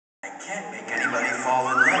can't make anybody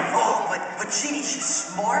fall in love. Oh, but Jeannie, she's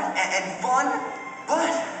smart and fun.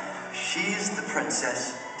 But she's the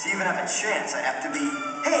princess. To even have a chance, I have to be...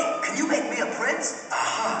 Hey, can you make me a prince?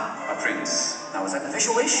 Aha, a prince. Now is that an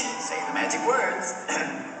official wish? Say the magic words.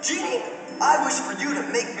 Jeannie, I wish for you to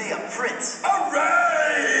make me a prince. All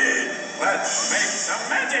right! Let's make some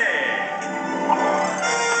magic!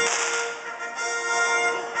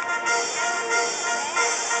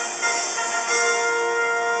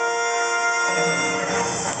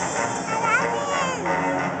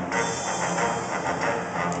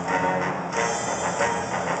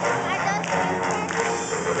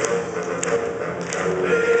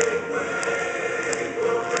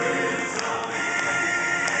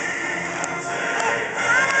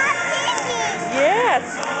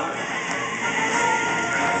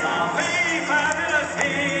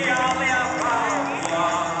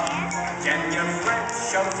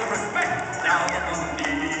 Show some respect now on the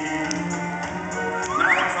knee.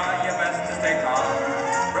 Now try your best to stay calm.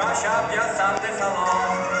 Brush up your Sunday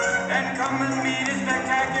salon and come and meet a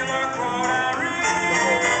spectacular coterie.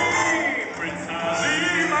 Prince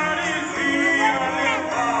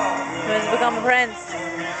Who's become a prince?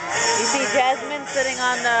 You see Jasmine sitting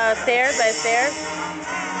on the stairs, by the stairs.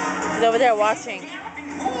 She's over there watching.